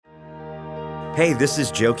Hey, this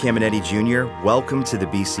is Joe Caminetti Jr. Welcome to the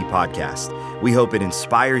BC Podcast. We hope it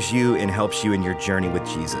inspires you and helps you in your journey with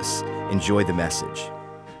Jesus. Enjoy the message.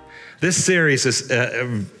 This series is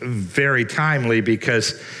very timely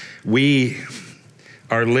because we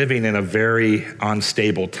are living in a very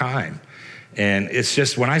unstable time. And it's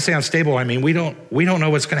just, when I say unstable, I mean, we don't know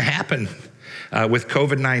what's going to happen with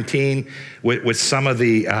COVID-19, with some of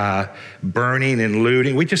the burning and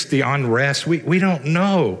looting, the unrest. We don't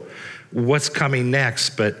know what's coming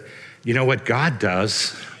next, but you know what God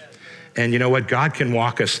does? And you know what? God can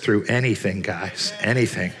walk us through anything, guys,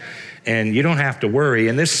 anything. And you don't have to worry.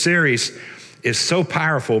 And this series is so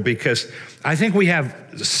powerful because I think we have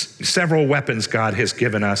several weapons God has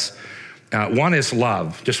given us. One is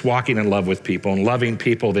love, just walking in love with people and loving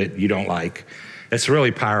people that you don't like. It's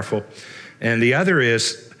really powerful. And the other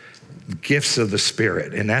is gifts of the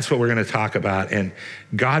Spirit, and that's what we're going to talk about. And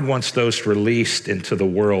God wants those released into the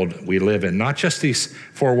world we live in, not just these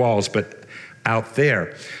four walls, but out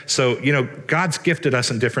there. So, God's gifted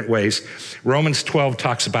us in different ways. Romans 12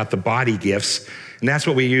 talks about the body gifts, and that's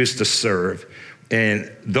what we use to serve.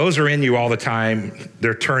 And those are in you all the time.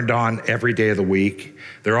 They're turned on every day of the week.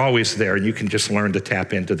 They're always there, and you can just learn to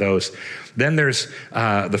tap into those. Then there's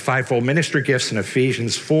the fivefold ministry gifts in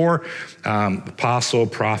Ephesians 4, apostle,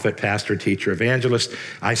 prophet, pastor, teacher, evangelist.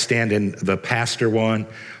 I stand in the pastor one,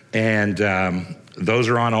 and those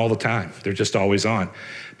are on all the time. They're just always on.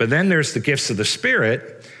 But then there's the gifts of the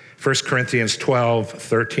Spirit, 1 Corinthians 12,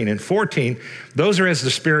 13, and 14. Those are as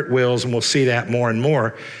the Spirit wills, and we'll see that more and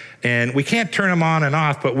more. And we can't turn them on and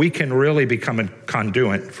off, but we can really become a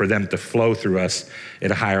conduit for them to flow through us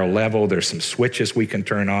at a higher level. There's some switches we can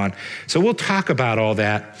turn on. So we'll talk about all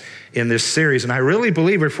that in this series. And I really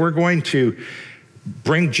believe if we're going to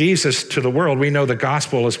bring Jesus to the world, we know the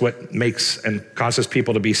gospel is what makes and causes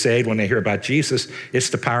people to be saved when they hear about Jesus.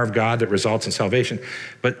 It's the power of God that results in salvation.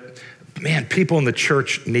 But man, people in the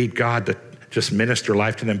church need God to just minister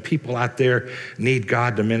life to them. People out there need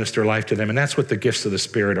God to minister life to them. And that's what the gifts of the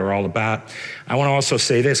Spirit are all about. I want to also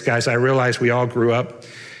say this, guys. I realize we all grew up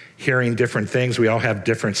hearing different things. We all have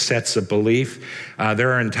different sets of belief.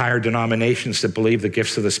 There are entire denominations that believe the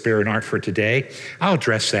gifts of the Spirit aren't for today. I'll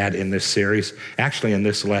address that in this series, actually in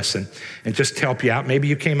this lesson, and just help you out. Maybe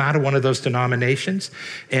you came out of one of those denominations,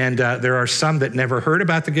 and there are some that never heard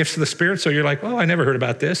about the gifts of the Spirit, so you're like, oh, I never heard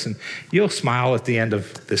about this, and you'll smile at the end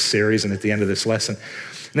of this series and at the end of this lesson.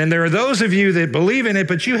 And then there are those of you that believe in it,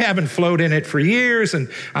 but you haven't flowed in it for years, and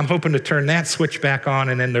I'm hoping to turn that switch back on.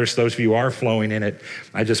 And then there's those of you who are flowing in it.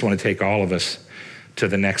 I just want to take all of us to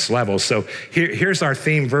the next level. So here's our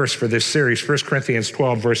theme verse for this series, 1 Corinthians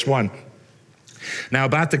 12, verse 1. Now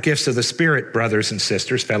about the gifts of the Spirit, brothers and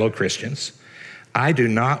sisters, fellow Christians, I do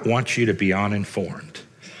not want you to be uninformed.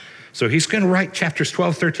 So he's going to write chapters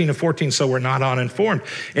 12, 13, and 14 so we're not uninformed.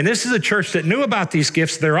 And this is a church that knew about these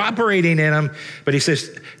gifts. They're operating in them, but he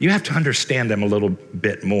says, you have to understand them a little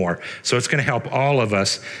bit more. So it's going to help all of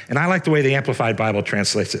us. And I like the way the Amplified Bible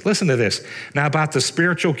translates it. Listen to this. Now about the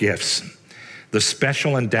spiritual gifts, the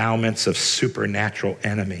special endowments of supernatural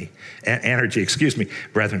energy,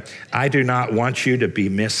 brethren, I do not want you to be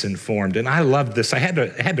misinformed. And I love this. I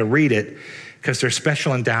had to read it because they're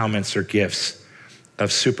special endowments or gifts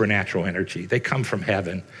of supernatural energy. They come from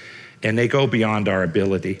heaven, and they go beyond our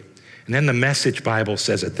ability. And then the Message Bible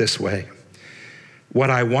says it this way. What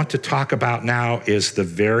I want to talk about now is the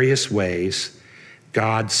various ways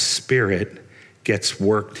God's Spirit gets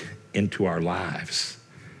worked into our lives.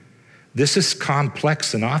 This is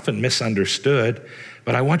complex and often misunderstood,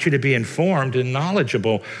 but I want you to be informed and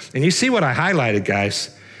knowledgeable. And you see what I highlighted,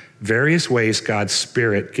 guys? Various ways God's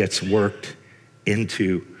Spirit gets worked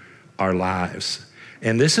into our lives.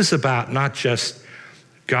 And this is about not just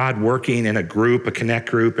God working in a group, a connect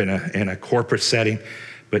group, in a corporate setting,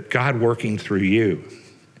 but God working through you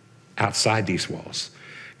outside these walls.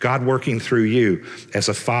 God working through you as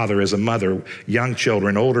a father, as a mother, young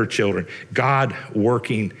children, older children. God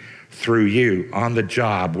working through you on the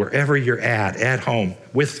job, wherever you're at home,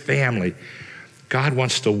 with family. God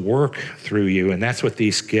wants to work through you, and that's what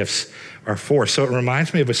these gifts are for. So it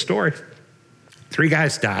reminds me of a story. 3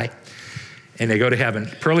 guys die. And they go to heaven,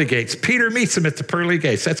 pearly gates. Peter meets them at the pearly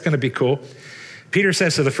gates. That's going to be cool. Peter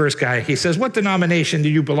says to the first guy, he says, what denomination do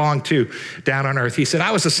you belong to down on earth? He said,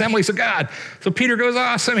 I was Assemblies of God. So Peter goes,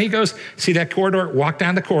 awesome. He goes, see that corridor? Walk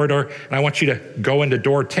down the corridor, and I want you to go into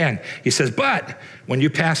door 10. He says, but when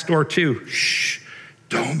you pass door 2,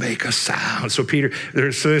 don't make a sound. So Peter,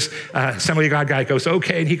 there's this Assembly of God guy goes,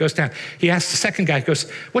 okay, and he goes down. He asks the second guy, goes,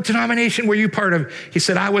 what denomination were you part of? He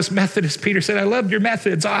said, I was Methodist. Peter said, I loved your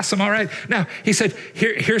methods. Awesome, all right. Now, he said,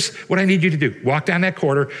 here's what I need you to do. Walk down that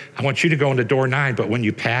corridor. I want you to go into door 9, but when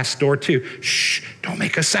you pass door 2, shh, don't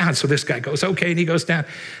make a sound. So this guy goes, okay, and he goes down.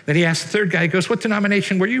 Then he asks the third guy, he goes, what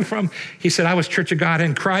denomination were you from? He said, I was Church of God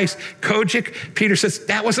in Christ, Kojic. Peter says,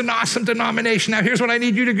 that was an awesome denomination. Now, here's what I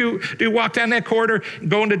need you to do. Walk down that corridor,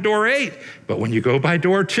 go into door 8. But when you go by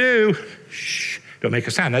door 2, shh, don't make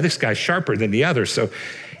a sound. Now, this guy's sharper than the others. So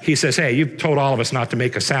he says, hey, you've told all of us not to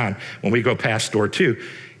make a sound when we go past door 2.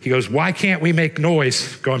 He goes, why can't we make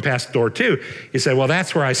noise going past door 2? He said, well,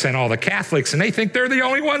 that's where I sent all the Catholics, and they think they're the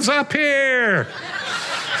only ones up here.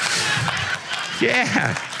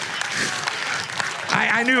 Yeah.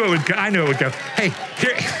 I knew it would go. Hey,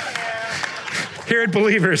 here at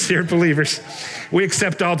Believers, we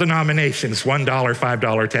accept all denominations, $1, $5,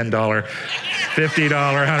 $10, $50,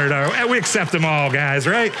 $100. We accept them all, guys,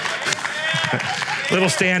 right? Little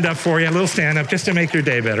stand up for you, a little stand up just to make your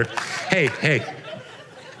day better. Hey,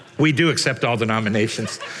 we do accept all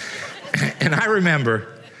denominations. And I remember,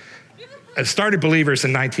 I started Believers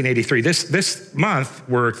in 1983. This month,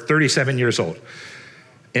 we're 37 years old.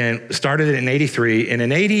 And started it in 83. And in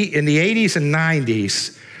the 80s and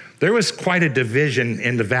 90s, there was quite a division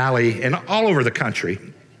in the valley and all over the country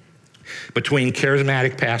between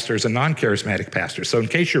charismatic pastors and non-charismatic pastors. So in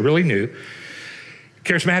case you're really new,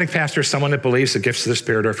 charismatic pastor is someone that believes the gifts of the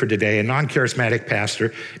Spirit are for today. A non-charismatic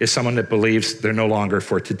pastor is someone that believes they're no longer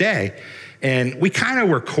for today. And we kind of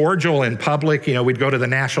were cordial in public. You know, we'd go to the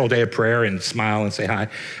National Day of Prayer and smile and say hi.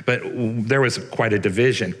 But there was quite a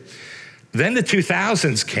division. Then the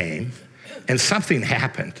 2000s came and something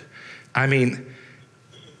happened. I mean,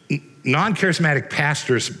 non-charismatic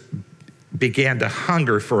pastors began to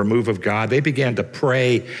hunger for a move of God. They began to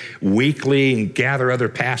pray weekly and gather other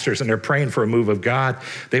pastors, and they're praying for a move of God.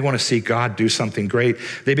 They want to see God do something great.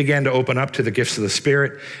 They began to open up to the gifts of the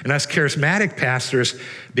Spirit. And us charismatic pastors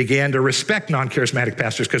began to respect non-charismatic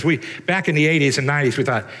pastors, because back in the 80s and 90s, we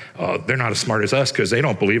thought, oh, they're not as smart as us because they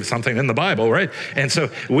don't believe something in the Bible, right? And so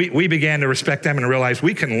we began to respect them and realize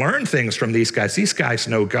we can learn things from these guys. These guys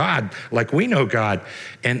know God like we know God.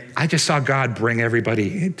 And I just saw God bring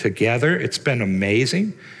everybody together. It's been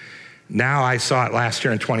amazing. Now I saw it last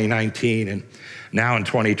year in 2019, and now in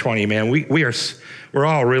 2020, man, we're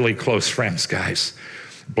all really close friends, guys.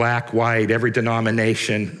 Black, white, every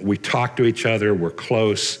denomination. We talk to each other, we're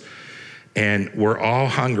close, and we're all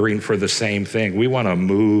hungering for the same thing. We want a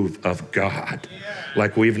move of God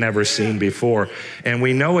like we've never seen before. And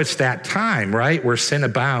we know it's that time, right? Where sin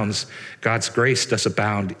abounds, God's grace does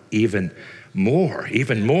abound even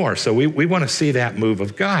more. So we want to see that move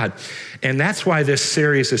of God. And that's why this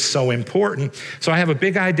series is so important. So I have a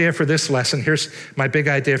big idea for this lesson. Here's my big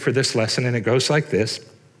idea for this lesson, and it goes like this.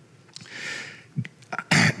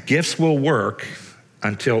 Gifts will work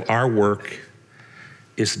until our work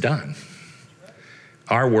is done.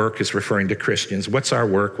 Our work is referring to Christians. What's our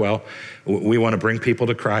work? Well, we want to bring people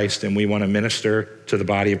to Christ, and we want to minister to the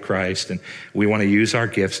body of Christ, and we want to use our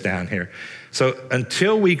gifts down here. So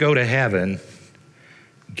until we go to heaven,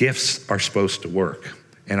 gifts are supposed to work.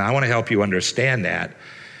 And I want to help you understand that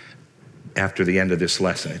after the end of this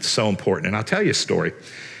lesson. It's so important. And I'll tell you a story.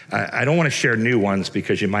 I don't want to share new ones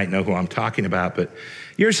because you might know who I'm talking about, but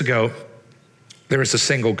years ago, there was a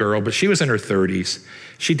single girl, but she was in her 30s.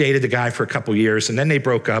 She dated the guy for a couple years, and then they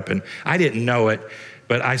broke up, and I didn't know it,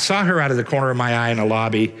 but I saw her out of the corner of my eye in a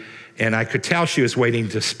lobby, and I could tell she was waiting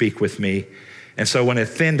to speak with me. And so when it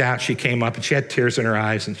thinned out, she came up, and she had tears in her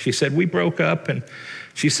eyes, and she said, we broke up, and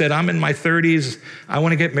she said, I'm in my 30s. I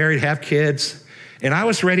want to get married, have kids. And I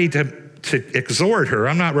was ready to exhort her.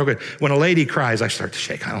 I'm not real good. When a lady cries, I start to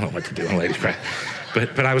shake. I don't know what to do when a lady cries.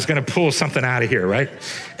 But I was going to pull something out of here, right?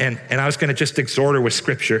 And I was going to just exhort her with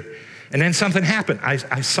scripture. And then something happened.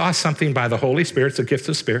 I saw something by the Holy Spirit. It's a gift of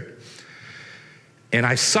the Spirit. And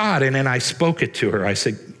I saw it, and then I spoke it to her. I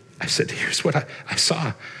said, here's what I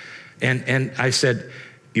saw. And I said,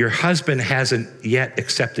 your husband hasn't yet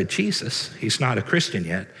accepted Jesus. He's not a Christian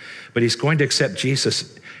yet, but he's going to accept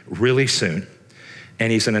Jesus really soon.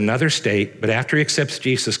 And he's in another state, but after he accepts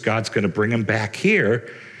Jesus, God's going to bring him back here,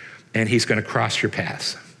 and he's going to cross your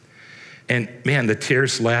paths. And man, the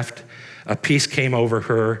tears left. A peace came over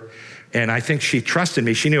her, and I think she trusted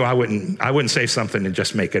me. She knew I wouldn't say something and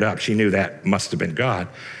just make it up. She knew that must have been God.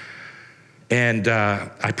 And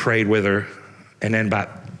I prayed with her, and then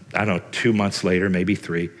about, 2 months later, maybe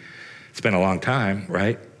 3, it's been a long time,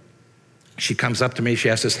 right? she comes up to me. She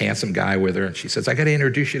has this handsome guy with her, and she says, I got to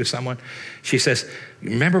introduce you to someone. She says,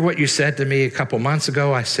 remember what you said to me a couple months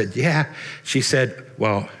ago? I said, yeah. She said,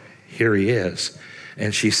 well, here he is.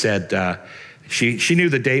 And she said, she knew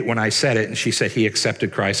the date when I said it, and she said he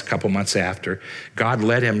accepted Christ a couple months after. God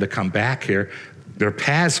led him to come back here. Their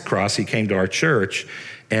paths crossed. He came to our church,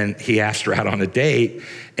 and he asked her out on a date.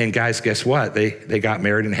 And guys, guess what? They got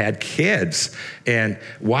married and had kids. And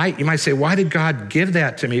why? You might say, why did God give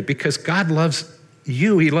that to me? Because God loves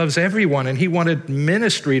you. He loves everyone, and he wanted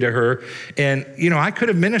ministry to her. And, I could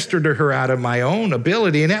have ministered to her out of my own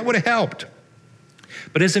ability, and that would have helped.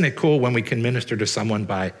 But isn't it cool when we can minister to someone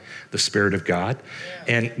by the Spirit of God?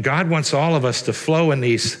 Yeah. And God wants all of us to flow in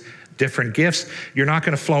these different gifts. You're not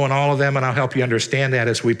going to flow in all of them, and I'll help you understand that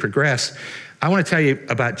as we progress. I want to tell you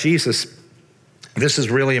about Jesus. This is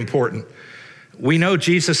really important. We know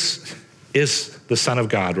Jesus is the Son of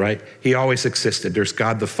God, right? He always existed. There's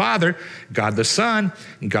God the Father, God the Son,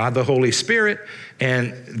 and God the Holy Spirit,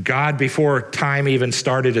 and God before time even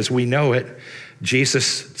started as we know it. Jesus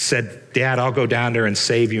said, Dad, I'll go down there and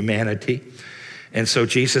save humanity. And so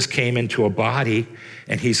Jesus came into a body,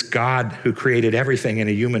 and he's God who created everything in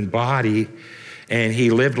a human body. And he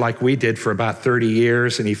lived like we did for about 30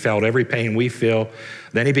 years, and he felt every pain we feel.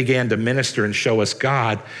 Then he began to minister and show us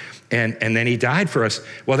God, and then he died for us.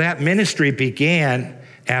 Well, that ministry began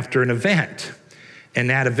after an event. And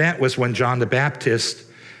that event was when John the Baptist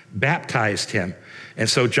baptized him. And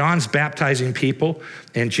so John's baptizing people,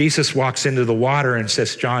 and Jesus walks into the water and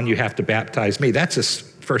says, John, you have to baptize me. That's his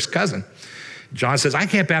first cousin. John says, I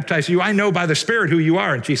can't baptize you. I know by the Spirit who you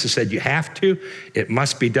are. And Jesus said, you have to. It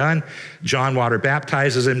must be done. John water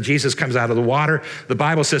baptizes him. Jesus comes out of the water. The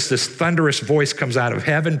Bible says this thunderous voice comes out of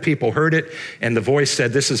heaven. People heard it. And the voice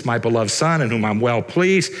said, this is my beloved Son in whom I'm well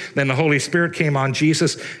pleased. Then the Holy Spirit came on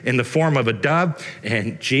Jesus in the form of a dove.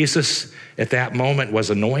 And Jesus at that moment was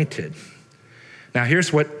anointed. Now,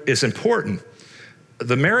 here's what is important.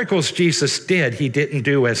 The miracles Jesus did, he didn't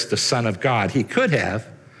do as the Son of God. He could have,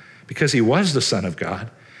 because he was the Son of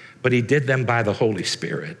God, but he did them by the Holy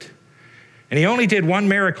Spirit. And he only did one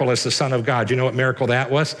miracle as the Son of God. You know what miracle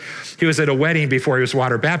that was? He was at a wedding before he was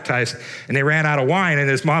water baptized, and they ran out of wine, and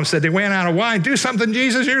his mom said, they ran out of wine. Do something,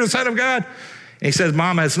 Jesus, you're the Son of God. And he says,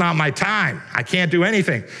 Mama, it's not my time. I can't do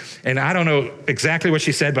anything. And I don't know exactly what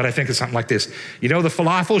she said, but I think it's something like this. You know the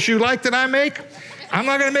falafels you like that I make? I'm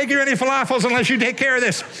not going to make you any falafels unless you take care of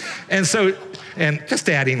this. And just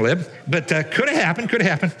adding lib, but could have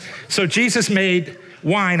happened. So Jesus made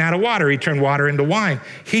wine out of water. He turned water into wine.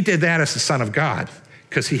 He did that as the Son of God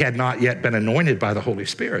because he had not yet been anointed by the Holy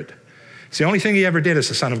Spirit. It's the only thing he ever did as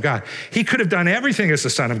the Son of God. He could have done everything as the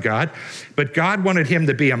Son of God, but God wanted him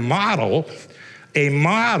to be a model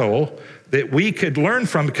that we could learn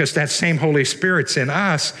from because that same Holy Spirit's in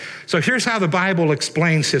us. So here's how the Bible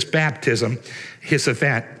explains his baptism, his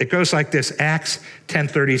event. It goes like this, Acts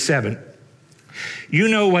 10:37. You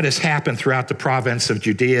know what has happened throughout the province of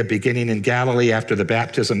Judea, beginning in Galilee after the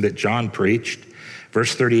baptism that John preached.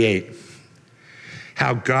 Verse 38,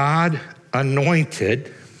 how God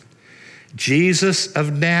anointed Jesus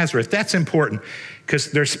of Nazareth. That's important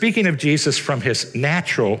because they're speaking of Jesus from his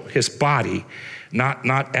body,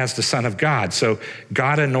 not as the Son of God. So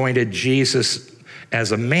God anointed Jesus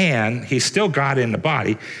as a man. He's still God in the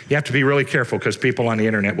body. You have to be really careful because people on the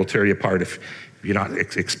internet will tear you apart if you don't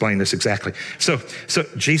explain this exactly. So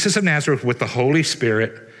Jesus of Nazareth with the Holy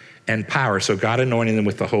Spirit and power. So God anointed them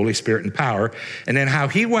with the Holy Spirit and power. And then how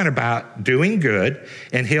he went about doing good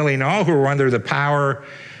and healing all who were under the power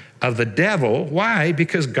of the devil. Why?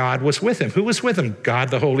 Because God was with him. Who was with him? God,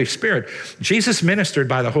 the Holy Spirit. Jesus ministered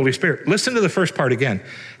by the Holy Spirit. Listen to the first part again.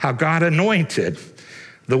 How God anointed.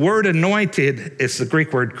 The word anointed is the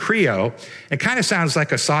Greek word kreo. It kind of sounds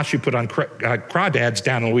like a sauce you put on crawdads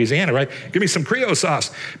down in Louisiana, right? Give me some kreo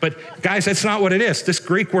sauce. But guys, that's not what it is. This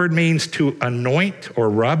Greek word means to anoint or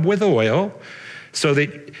rub with oil so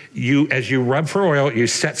that as you rub for oil, you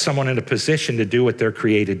set someone in a position to do what they're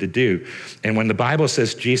created to do. And when the Bible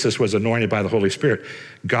says Jesus was anointed by the Holy Spirit,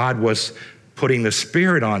 God was putting the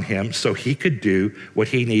Spirit on him so he could do what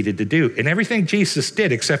he needed to do. And everything Jesus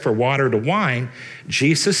did, except for water to wine,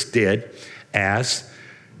 Jesus did as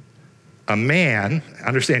a man.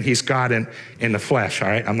 Understand, he's God in the flesh, all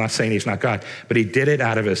right? I'm not saying he's not God, but he did it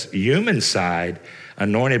out of his human side,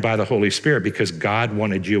 anointed by the Holy Spirit, because God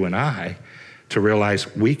wanted you and I to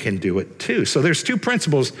realize we can do it too. So there's two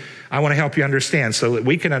principles I want to help you understand so that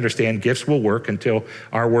we can understand gifts will work until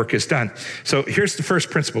our work is done. So here's the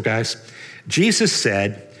first principle, guys. Jesus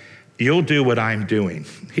said, you'll do what I'm doing.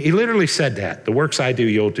 He literally said that. The works I do,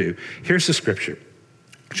 you'll do. Here's the scripture.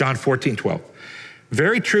 John 14:12.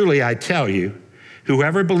 Very truly, I tell you,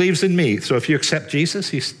 whoever believes in me, so if you accept Jesus,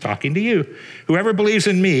 he's talking to you. Whoever believes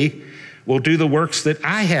in me will do the works that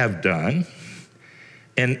I have done,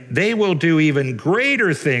 and they will do even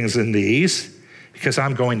greater things than these, because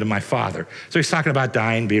I'm going to my Father. So he's talking about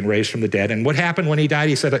dying, being raised from the dead. And what happened when he died?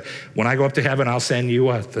 He said, when I go up to heaven, I'll send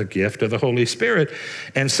you the gift of the Holy Spirit.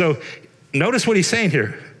 And so notice what he's saying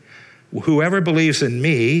here. Whoever believes in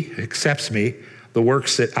me, accepts me, the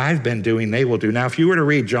works that I've been doing, they will do. Now, if you were to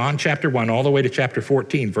read John chapter 1 all the way to chapter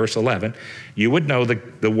 14, verse 11, you would know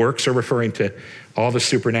the works are referring to all the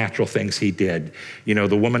supernatural things he did. You know,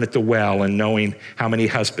 the woman at the well and knowing how many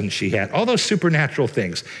husbands she had. All those supernatural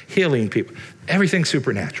things, healing people, everything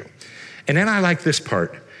supernatural. And then I like this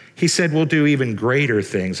part. He said, we'll do even greater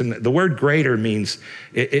things. And the word greater means,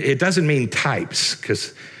 it doesn't mean types,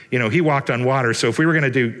 because, you know, he walked on water. So if we were going to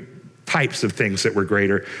do types of things that were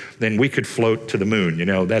greater, then we could float to the moon. You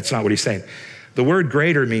know, that's not what he's saying. The word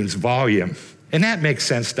greater means volume. And that makes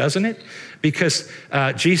sense, doesn't it? Because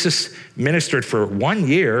Jesus ministered for 1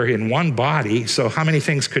 year in one body. So how many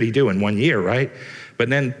things could he do in 1 year, right? But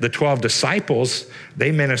then the 12 disciples,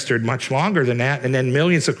 they ministered much longer than that. And then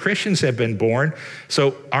millions of Christians have been born.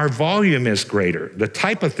 So our volume is greater. The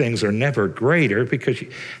type of things are never greater, because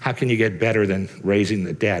how can you get better than raising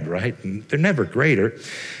the dead, right? And they're never greater.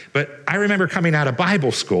 But I remember coming out of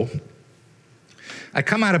Bible school. I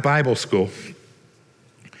come out of Bible school,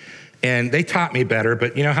 and they taught me better,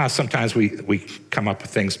 but you know how sometimes we come up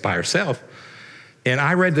with things by ourselves. And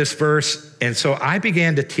I read this verse, and so I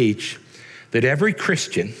began to teach that every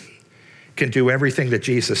Christian can do everything that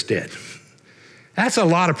Jesus did. That's a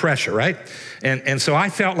lot of pressure, right? And so I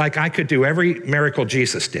felt like I could do every miracle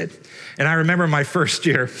Jesus did. And I remember my first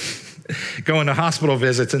year going to hospital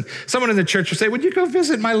visits, and someone in the church would say, would you go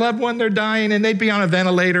visit my loved one? They're dying, and they'd be on a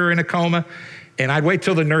ventilator or in a coma. And I'd wait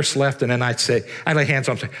till the nurse left, and then I'd lay hands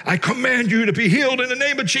on them and say, I command you to be healed in the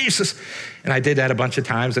name of Jesus. And I did that a bunch of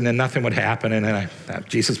times, and then nothing would happen, and then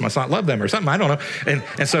Jesus must not love them or something, I don't know.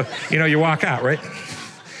 And so, you know, you walk out, right?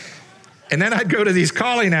 And then I'd go to these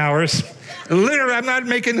calling hours. Literally, I'm not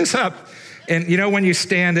making this up. And you know, when you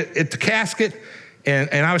stand at the casket,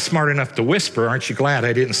 and I was smart enough to whisper, aren't you glad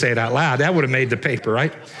I didn't say it out loud? That would have made the paper,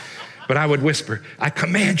 right? But I would whisper, I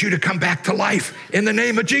command you to come back to life in the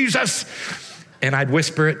name of Jesus. And I'd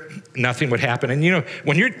whisper it, nothing would happen. And you know,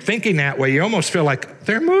 when you're thinking that way, you almost feel like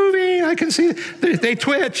they're moving. I can see they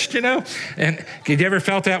twitched, you know. And have you ever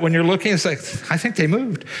felt that when you're looking? It's like, I think they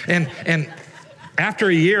moved. And after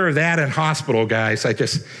a year of that in hospital, guys,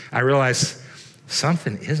 I realized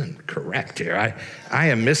something isn't correct here. I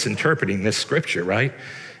am misinterpreting this scripture, right?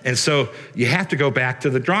 And so you have to go back to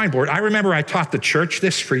the drawing board. I remember I taught the church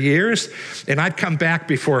this for years, and I'd come back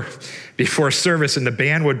before service, and the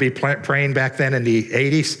band would be praying back then in the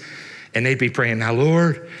 80s, and they'd be praying, now,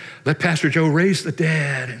 Lord, let Pastor Joe raise the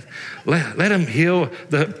dead, and let him heal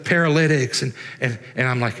the paralytics. And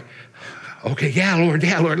I'm like, okay, yeah, Lord,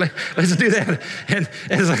 let's do that. And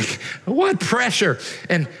it's like, what pressure?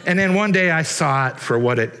 And then one day I saw it for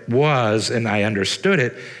what it was, and I understood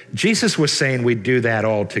it. Jesus was saying we'd do that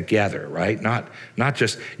all together, right? Not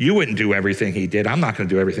just, you wouldn't do everything he did. I'm not going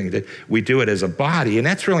to do everything he did. We do it as a body, and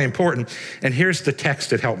that's really important. And here's the text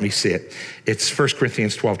that helped me see it. It's 1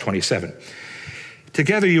 Corinthians 12:27.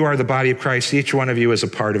 Together you are the body of Christ. Each one of you is a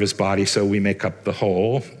part of his body, so we make up the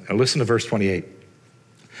whole. Now listen to verse 28.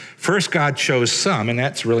 First, God chose some, and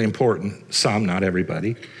that's really important, some, not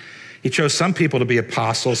everybody. He chose some people to be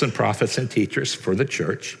apostles and prophets and teachers for the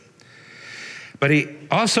church. But he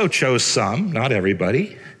also chose some, not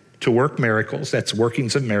everybody, to work miracles. That's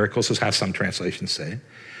workings of miracles is how some translations say it.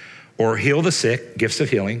 Or heal the sick, gifts of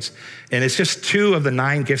healings. And it's just 2 of the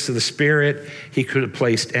 9 gifts of the Spirit. He could have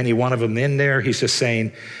placed any one of them in there. He's just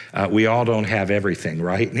saying we all don't have everything,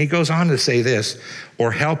 right? And he goes on to say this,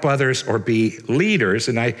 or help others or be leaders.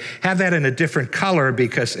 And I have that in a different color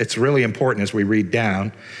because it's really important as we read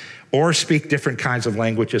down. Or speak different kinds of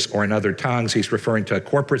languages or in other tongues. He's referring to a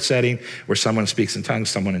corporate setting where someone speaks in tongues,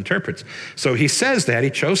 someone interprets. So he says that, he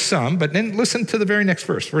chose some, but then listen to the very next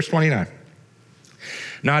verse, verse 29.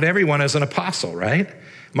 Not everyone is an apostle, right?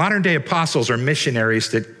 Modern day apostles are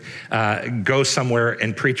missionaries that go somewhere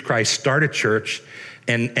and preach Christ, start a church,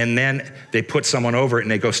 and then they put someone over it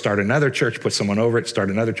and they go start another church, put someone over it,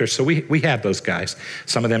 start another church. So we have those guys.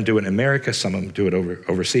 Some of them do it in America, some of them do it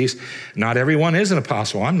overseas. Not everyone is an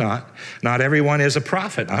apostle, I'm not. Not everyone is a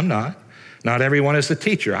prophet, I'm not. Not everyone is a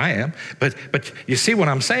teacher, I am. But you see what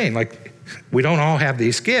I'm saying? Like, we don't all have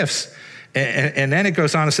these gifts. And then it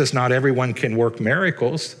goes on and says, not everyone can work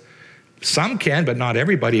miracles. Some can, but not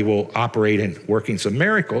everybody will operate in workings of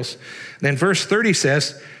miracles. Then verse 30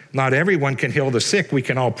 says, Not everyone can heal the sick. We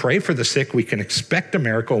can all pray for the sick. We can expect a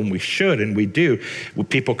miracle, and we should, and we do. When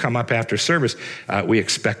people come up after service, we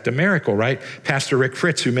expect a miracle, right? Pastor Rick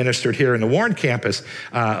Fritz, who ministered here in the Warren campus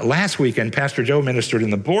last weekend, Pastor Joe ministered in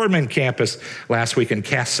the Boardman campus last week and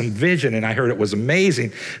cast some vision, and I heard it was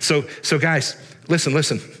amazing. So guys,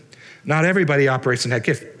 listen. Not everybody operates in that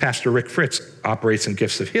gift. Pastor Rick Fritz operates in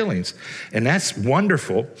gifts of healings, and that's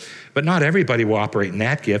wonderful, but not everybody will operate in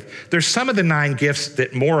that gift. There's some of the 9 gifts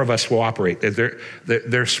that more of us will operate.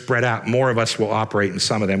 They're spread out. More of us will operate in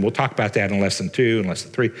some of them. We'll talk about that in lesson 2 and lesson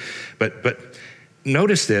 3. But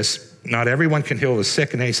notice this, not everyone can heal the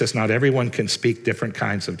sick, and then he says not everyone can speak different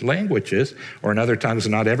kinds of languages, or in other tongues,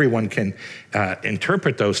 not everyone can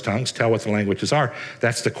interpret those tongues, tell what the languages are.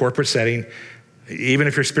 That's the corporate setting. Even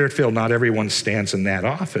if you're spirit-filled, not everyone stands in that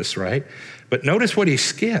office, right? But notice what he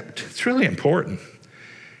skipped. It's really important.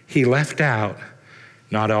 He left out,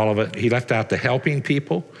 not all of it, he left out the helping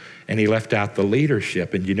people, and he left out the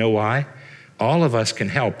leadership. And you know why? All of us can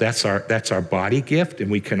help. That's our body gift,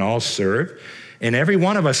 and we can all serve. And every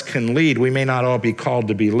one of us can lead. We may not all be called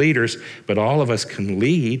to be leaders, but all of us can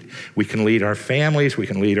lead. We can lead our families. We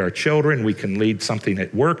can lead our children. We can lead something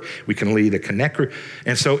at work. We can lead a connect group.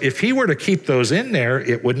 And so if he were to keep those in there,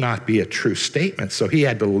 it would not be a true statement. So he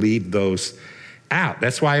had to leave those out.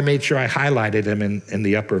 That's why I made sure I highlighted them in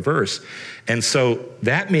the upper verse. And so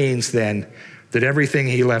that means then that everything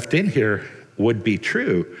he left in here would be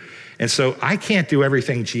true. And so I can't do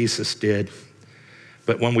everything Jesus did.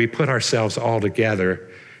 But when we put ourselves all together,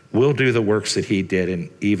 we'll do the works that he did and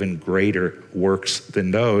even greater works than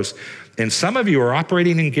those. And some of you are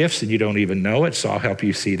operating in gifts and you don't even know it, so I'll help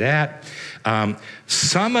you see that.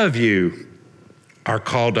 Some of you are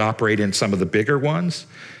called to operate in some of the bigger ones.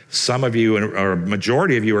 Some of you, or a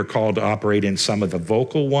majority of you, are called to operate in some of the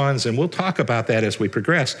vocal ones, and we'll talk about that as we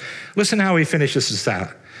progress. Listen how he finishes this out.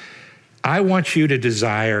 I want you to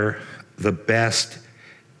desire the best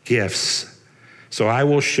gifts. So I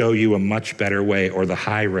will show you a much better way, or the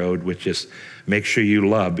high road, which is make sure you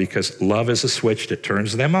love, because love is a switch that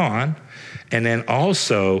turns them on. And then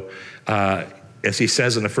also, as he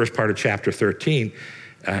says in the first part of chapter 13,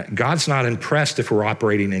 God's not impressed if we're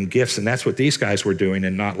operating in gifts, and that's what these guys were doing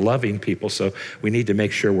and not loving people, so we need to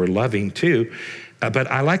make sure we're loving too.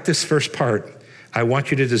 But I like this first part. I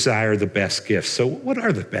want you to desire the best gifts. So what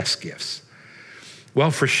are the best gifts?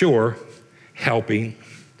 Well, for sure, helping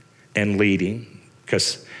and leading,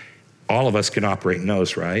 because all of us can operate in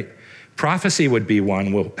those, right? Prophecy would be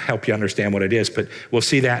one. We'll help you understand what it is, but we'll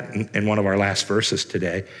see that in one of our last verses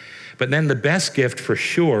today. But then the best gift for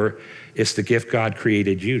sure is the gift God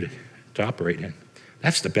created you to operate in.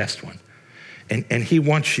 That's the best one. And he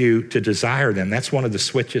wants you to desire them. That's one of the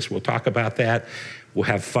switches. We'll talk about that. We'll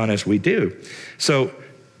have fun as we do. So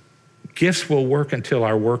gifts will work until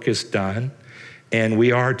our work is done. And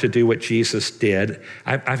we are to do what Jesus did.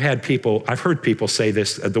 I've heard people say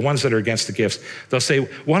this, the ones that are against the gifts, they'll say,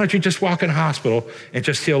 why don't you just walk in a hospital and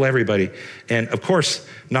just heal everybody? And of course,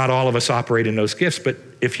 not all of us operate in those gifts, but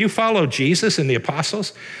if you follow Jesus and the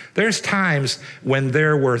apostles, there's times when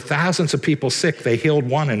there were thousands of people sick, they healed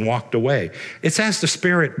one and walked away. It's as the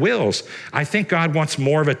Spirit wills. I think God wants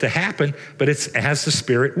more of it to happen, but it's as the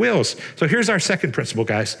Spirit wills. So here's our second principle,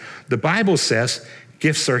 guys. The Bible says,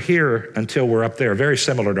 gifts are here until we're up there. Very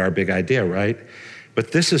similar to our big idea, right?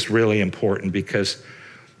 But this is really important because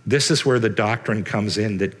this is where the doctrine comes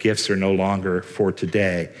in that gifts are no longer for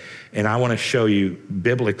today. And I want to show you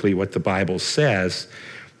biblically what the Bible says.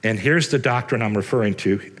 And here's the doctrine I'm referring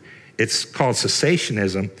to. It's called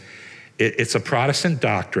cessationism. It's a Protestant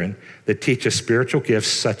doctrine that teaches spiritual gifts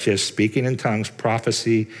such as speaking in tongues,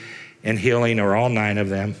 prophecy, and healing, or all 9 of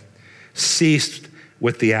them, ceased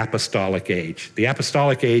with the apostolic age. The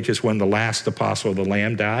apostolic age is when the last apostle of the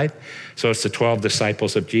Lamb died. So it's the 12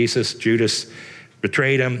 disciples of Jesus. Judas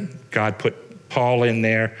betrayed him. God put Paul in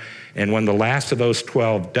there. And when the last of those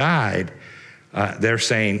 12 died, they're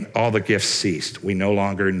saying all the gifts ceased. We no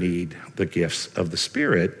longer need the gifts of the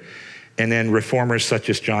Spirit. And then reformers such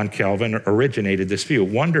as John Calvin originated this view.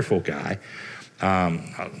 Wonderful guy.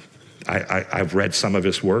 I've read some of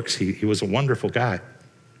his works. He was a wonderful guy.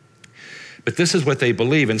 But this is what they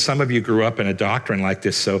believe, and some of you grew up in a doctrine like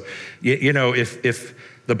this. So, you know, if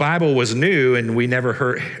the Bible was new and we never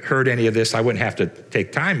heard any of this, I wouldn't have to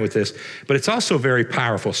take time with this. But it's also very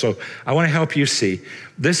powerful. So I want to help you see.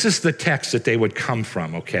 This is the text that they would come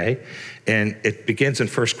from, okay? And it begins in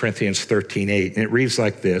 1 Corinthians 13:8, and it reads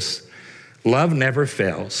like this. Love never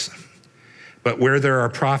fails, but where there are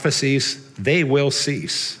prophecies, they will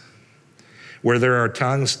cease. Where there are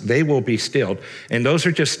tongues, they will be stilled. And those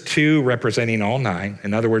are just two representing all nine.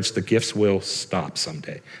 In other words, the gifts will stop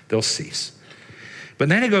someday. They'll cease. But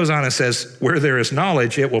then it goes on and says, where there is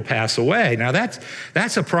knowledge, it will pass away. Now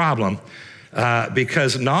that's a problem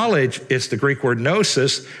because knowledge is the Greek word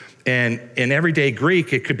gnosis. And in everyday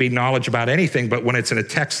Greek, it could be knowledge about anything. But when it's in a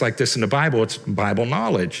text like this in the Bible, it's Bible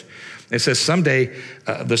knowledge. It says someday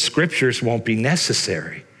the scriptures won't be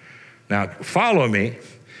necessary. Now, follow me.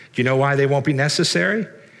 Do you know why they won't be necessary?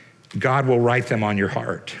 God will write them on your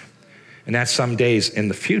heart. And that's some days in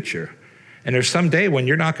the future. And there's some day when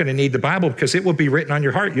you're not going to need the Bible because it will be written on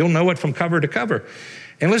your heart. You'll know it from cover to cover.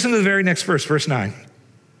 And listen to the very next verse, verse 9.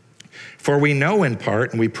 For we know in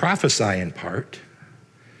part and we prophesy in part.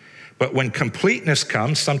 But when completeness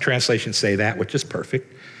comes, some translations say that, which is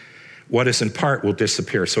perfect, what is in part will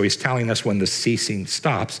disappear. So he's telling us when the ceasing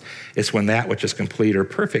stops, it's when that which is complete or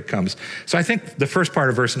perfect comes. So I think the first part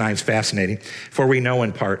of verse 9 is fascinating, for we know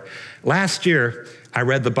in part. Last year, I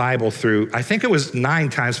read the Bible through, I think it was 9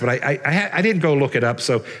 times, but I didn't go look it up,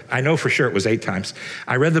 so I know for sure it was 8 times.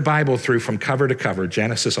 I read the Bible through from cover to cover,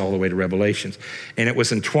 Genesis all the way to Revelations. And it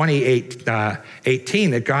was in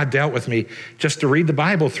 2018 that God dealt with me just to read the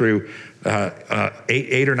Bible through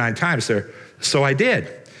 8 or 9 times there. So I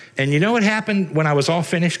did. And you know what happened when I was all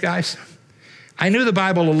finished, guys? I knew the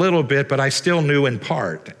Bible a little bit, but I still knew in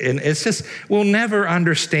part. And it's just, we'll never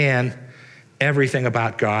understand everything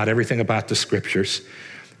about God, everything about the scriptures.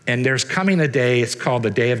 And there's coming a day, it's called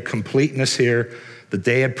the day of completeness here, the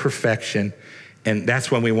day of perfection. And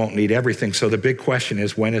that's when we won't need everything. So the big question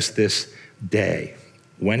is, when is this day?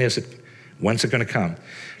 When's it going to come?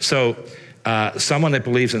 So someone that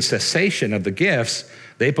believes in cessation of the gifts,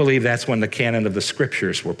 they believe that's when the canon of the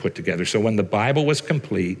scriptures were put together. So when the Bible was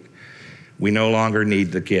complete, we no longer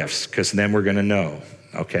need the gifts because then we're going to know,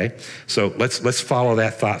 okay? So let's follow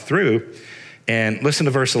that thought through and listen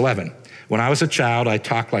to verse 11. When I was a child, I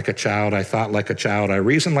talked like a child, I thought like a child, I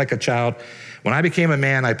reasoned like a child. When I became a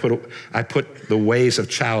man, I put the ways of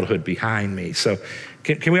childhood behind me. So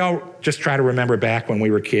can we all just try to remember back when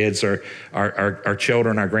we were kids, or our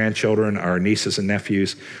children, our grandchildren, our nieces and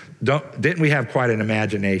nephews? Didn't we have quite an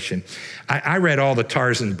imagination? I read all the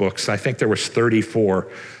Tarzan books. I think there was 34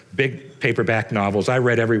 big paperback novels. I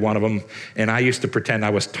read every one of them, and I used to pretend I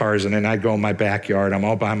was Tarzan, and I'd go in my backyard. I'm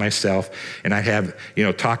all by myself, and I'd have,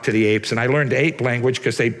 talk to the apes, and I learned ape language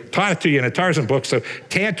because they taught it to you in a Tarzan book. So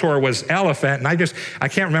Tantor was elephant, and I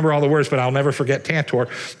can't remember all the words, but I'll never forget Tantor.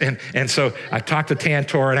 And so I talked to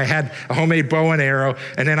Tantor, and I had a homemade bow and arrow,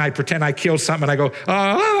 and then I pretend I killed something, and I go,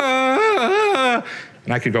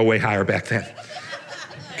 and I could go way higher back then.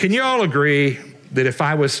 Can you all agree that if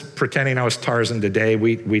I was pretending I was Tarzan today,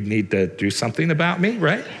 we'd need to do something about me,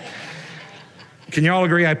 right? Can you all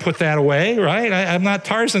agree I put that away, right? I'm not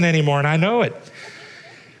Tarzan anymore, and I know it.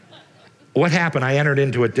 What happened? I entered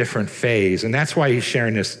into a different phase, and that's why he's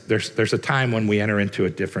sharing this. There's a time when we enter into a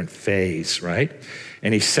different phase, right?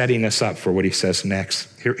 And he's setting us up for what he says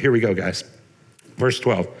next. Here we go, guys. Verse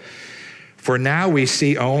 12. For now we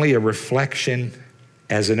see only a reflection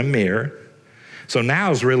as in a mirror. So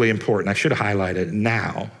now is really important. I should have highlighted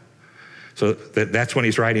now. So that's when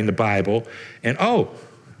he's writing the Bible. And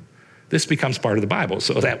this becomes part of the Bible.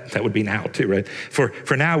 So that would be now too, right?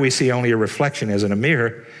 For now we see only a reflection as in a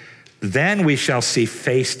mirror. Then we shall see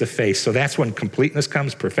face to face. So that's when completeness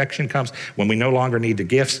comes, perfection comes, when we no longer need the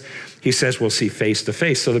gifts. He says we'll see face to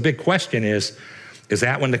face. So the big question is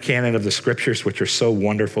that when the canon of the scriptures, which are so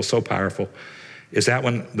wonderful, so powerful, is that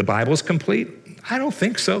when the Bible is complete? I don't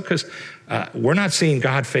think so, because we're not seeing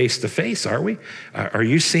God face to face, are we? Are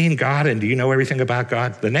you seeing God, and do you know everything about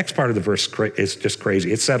God? The next part of the verse is just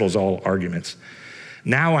crazy. It settles all arguments.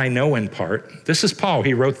 Now I know in part. This is Paul.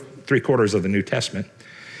 He wrote 3/4 of the New Testament.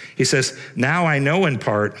 He says, now I know in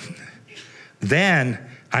part, then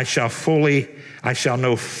I shall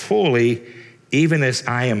know fully, even as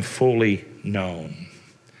I am fully known.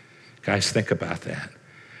 Guys, think about that.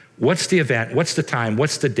 What's the event? What's the time?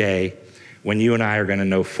 What's the day when you and I are going to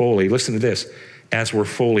know fully? Listen to this, as we're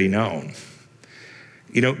fully known.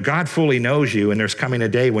 God fully knows you, and there's coming a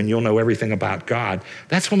day when you'll know everything about God.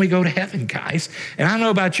 That's when we go to heaven, guys. And I don't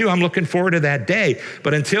know about you, I'm looking forward to that day.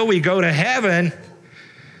 But until we go to heaven,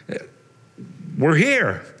 we're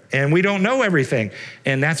here. And we don't know everything.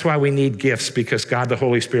 And that's why we need gifts, because God, the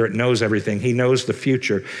Holy Spirit, knows everything. He knows the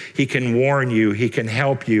future. He can warn you. He can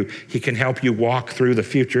help you. He can help you walk through the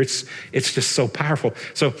future. It's just so powerful.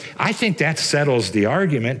 So I think that settles the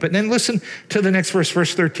argument. But then listen to the next verse,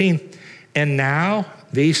 verse 13. And now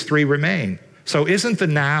these three remain. So isn't the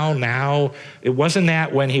now, it wasn't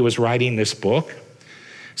that when he was writing this book?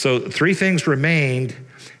 So 3 things remained: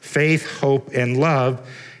 faith, hope, and love.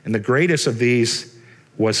 And the greatest of these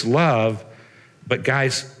was love. But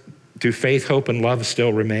guys, do faith, hope, and love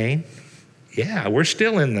still remain? Yeah, we're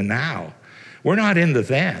still in the now. We're not in the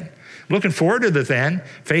then. Looking forward to the then.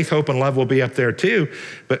 Faith, hope, and love will be up there too.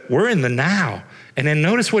 But we're in the now. And then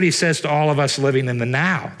notice what he says to all of us living in the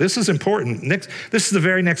now. This is important. This is the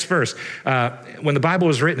very next verse. When the Bible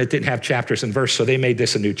was written, it didn't have chapters and verse, so they made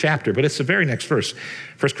this a new chapter. But it's the very next verse,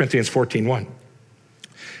 1 Corinthians 14:1.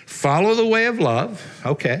 Follow the way of love,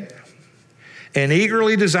 okay, and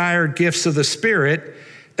eagerly desire gifts of the Spirit,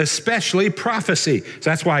 especially prophecy. So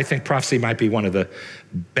that's why I think prophecy might be one of the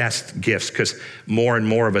best gifts, because more and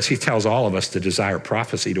more of us, he tells all of us to desire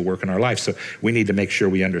prophecy to work in our life. So we need to make sure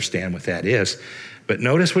we understand what that is. But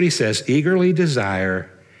notice what he says: eagerly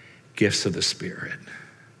desire gifts of the Spirit.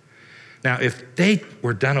 Now, if they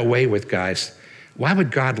were done away with, guys, why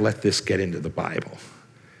would God let this get into the Bible?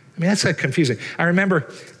 I mean, that's confusing. I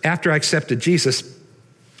remember after I accepted Jesus,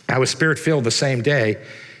 I was Spirit-filled the same day.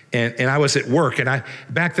 And I was at work, and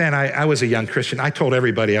back then I was a young Christian. I told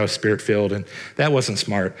everybody I was Spirit-filled, and that wasn't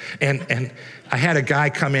smart. And I had a guy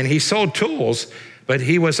come in. He sold tools, but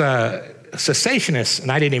he was a cessationist,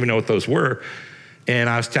 and I didn't even know what those were. And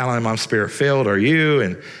I was telling him, I'm Spirit-filled, are you?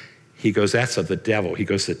 And he goes, that's of the devil. He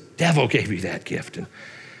goes, the devil gave you that gift. And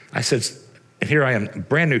I said, and here I am, a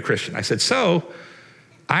brand new Christian. I said, so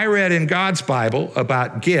I read in God's Bible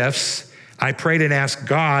about gifts. I prayed and asked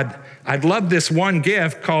God, I'd love this one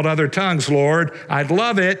gift called other tongues, Lord. I'd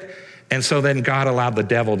love it. And so then God allowed the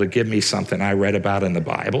devil to give me something I read about in the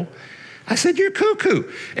Bible. I said, you're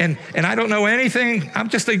cuckoo. And I don't know anything. I'm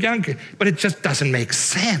just a young kid. But it just doesn't make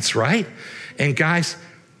sense, right? And guys,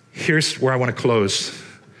 here's where I want to close.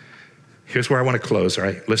 Here's where I want to close, all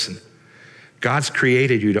right? Listen, God's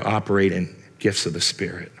created you to operate in gifts of the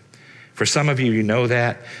Spirit. For some of you, you know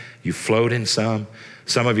that. You float in some.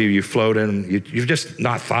 Some of you float in, you've just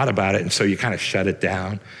not thought about it, and so you kind of shut it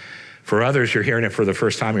down. For others, you're hearing it for the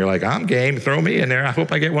first time. You're like, I'm game, throw me in there. I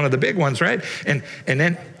hope I get one of the big ones, right? And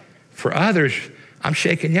then for others, I'm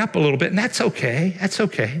shaking you up a little bit, and that's okay. That's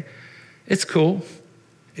okay. It's cool.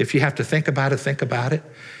 If you have to think about it, think about it.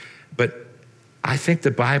 But I think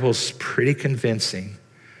the Bible's pretty convincing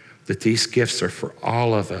that these gifts are for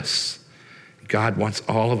all of us. God wants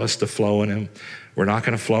all of us to flow in them. We're not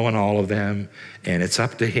going to flow in all of them, and it's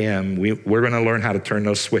up to him. We're going to learn how to turn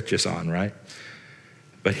those switches on, right?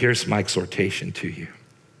 But here's my exhortation to you.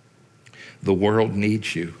 The world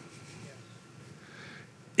needs you.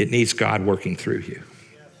 It needs God working through you.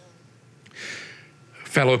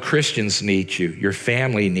 Fellow Christians need you. Your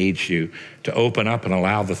family needs you to open up and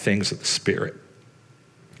allow the things of the Spirit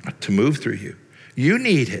to move through you. You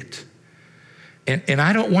need it. And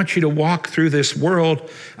I don't want you to walk through this world.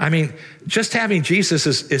 I mean, just having Jesus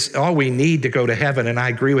is all we need to go to heaven, and I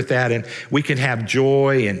agree with that. And we can have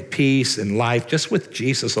joy and peace and life just with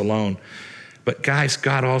Jesus alone. But guys,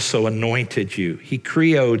 God also anointed you. He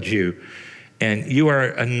creoed you, and you are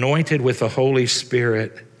anointed with the Holy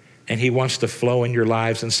Spirit, and he wants to flow in your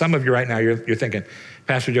lives. And some of you right now, you're thinking,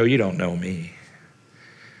 Pastor Joe, you don't know me.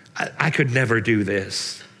 I could never do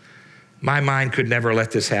this. My mind could never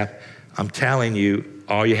let this happen. I'm telling you,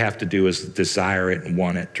 all you have to do is desire it and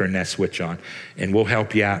want it, turn that switch on, and we'll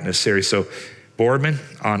help you out in this series. So Boardman,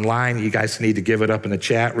 online, you guys need to give it up in the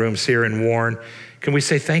chat rooms here in Warren. Can we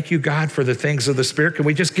say thank you, God, for the things of the Spirit? Can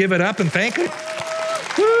we just give it up and thank him?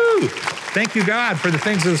 Woo! Thank you, God, for the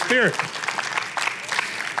things of the Spirit.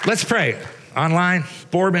 Let's pray. Online,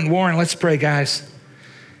 Boardman, Warren, let's pray, guys.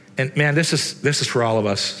 And man, this is for all of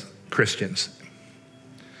us Christians.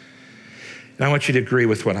 And I want you to agree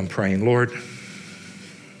with what I'm praying. Lord,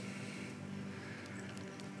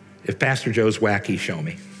 if Pastor Joe's wacky, show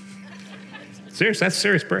me. Serious, that's a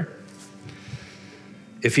serious prayer.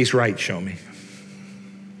 If he's right, show me.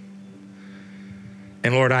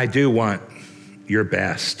 And Lord, I do want your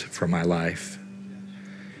best for my life.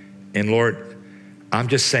 And Lord, I'm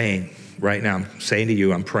just saying right now, I'm saying to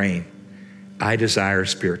you, I'm praying, I desire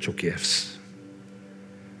spiritual gifts.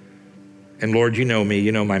 And Lord, you know me,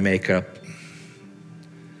 you know my makeup.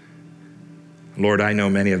 Lord, I know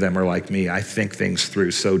many of them are like me. I think things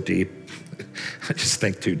through so deep. I just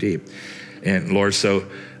think too deep. And Lord, so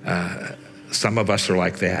some of us are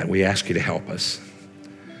like that. We ask you to help us.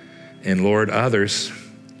 And Lord, others,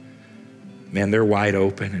 man, they're wide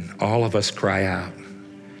open, and all of us cry out,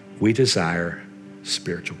 we desire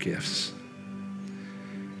spiritual gifts.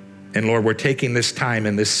 And Lord, we're taking this time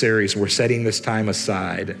in this series, we're setting this time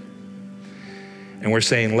aside, and we're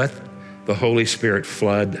saying, let the Holy Spirit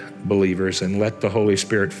flood believers, and let the Holy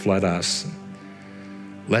Spirit flood us.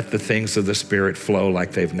 Let the things of the Spirit flow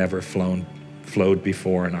like they've never flowed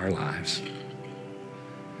before in our lives.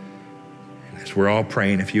 And as we're all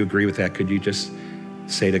praying, if you agree with that, could you just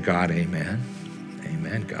say to God, amen?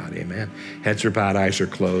 Amen, God, amen. Heads are bowed, eyes are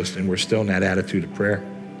closed, and we're still in that attitude of prayer.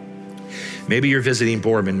 Maybe you're visiting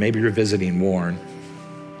Boardman, maybe you're visiting Warren.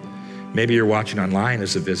 Maybe you're watching online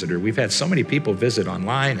as a visitor. We've had so many people visit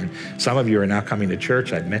online, and some of you are now coming to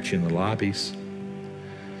church. I've met you in the lobbies.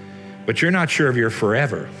 But you're not sure if you're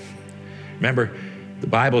forever. Remember, the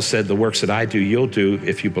Bible said the works that I do, you'll do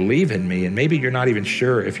if you believe in me. And maybe you're not even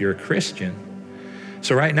sure if you're a Christian.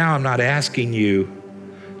 So right now, I am not asking you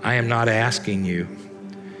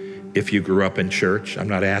if you grew up in church. I'm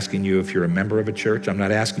not asking you if you're a member of a church. I'm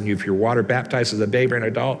not asking you if you're water baptized as a baby or an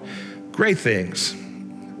adult. Great things,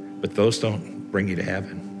 but those don't bring you to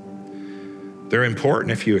heaven. They're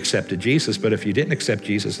important if you accepted Jesus, but if you didn't accept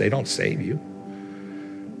Jesus, they don't save you.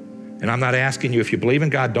 And I'm not asking you if you believe in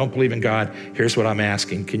God, don't believe in God. Here's what I'm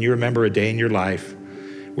asking. Can you remember a day in your life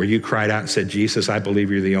where you cried out and said, Jesus, I believe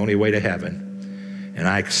you're the only way to heaven, and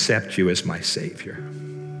I accept you as my Savior?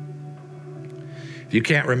 If you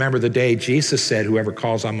can't remember the day, Jesus said, whoever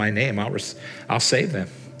calls on my name, I'll save them.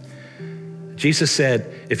 Jesus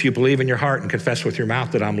said, if you believe in your heart and confess with your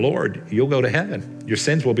mouth that I'm Lord, you'll go to heaven. Your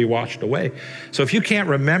sins will be washed away. So if you can't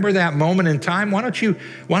remember that moment in time, why don't you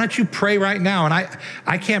pray right now? And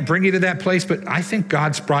I can't bring you to that place, but I think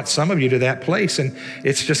God's brought some of you to that place, and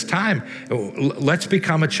it's just time. Let's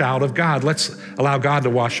become a child of God. Let's allow God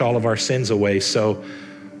to wash all of our sins away. So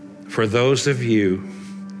for those of you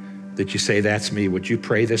that you say, that's me, would you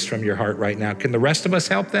pray this from your heart right now? Can the rest of us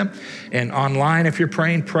help them? And online, if you're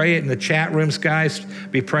praying, pray it. In the chat rooms, guys,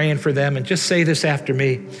 be praying for them. And just say this after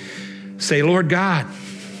me. Say, Lord God,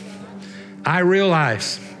 I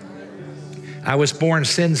realize I was born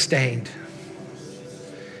sin-stained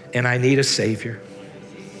and I need a Savior.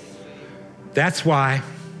 That's why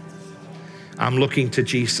I'm looking to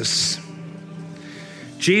Jesus.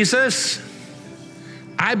 Jesus,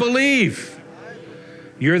 I believe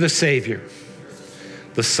you're the Savior,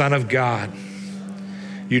 the Son of God.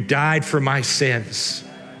 You died for my sins.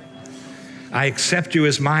 I accept you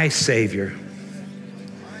as my Savior,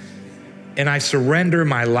 and I surrender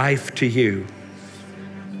my life to you.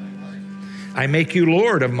 I make you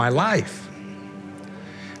Lord of my life.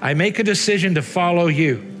 I make a decision to follow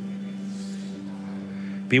you,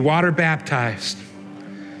 be water baptized,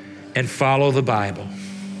 and follow the Bible.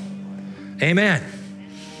 Amen.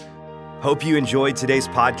 Hope you enjoyed today's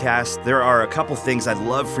podcast. There are a couple things I'd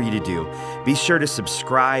love for you to do. Be sure to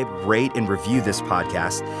subscribe, rate, and review this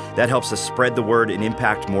podcast. That helps us spread the word and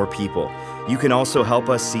impact more people. You can also help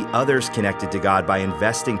us see others connected to God by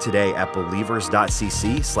investing today at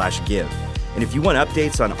believers.cc/give. And if you want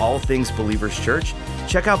updates on all things Believers Church,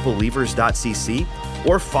 check out believers.cc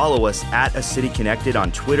or follow us at A City Connected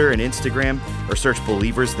on Twitter and Instagram, or search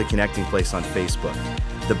Believers The Connecting Place on Facebook.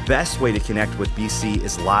 The best way to connect with BC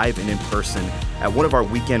is live and in person at one of our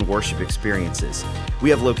weekend worship experiences. We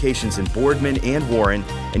have locations in Boardman and Warren,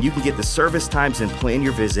 and you can get the service times and plan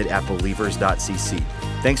your visit at believers.cc.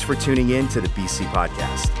 Thanks for tuning in to the BC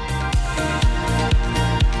Podcast.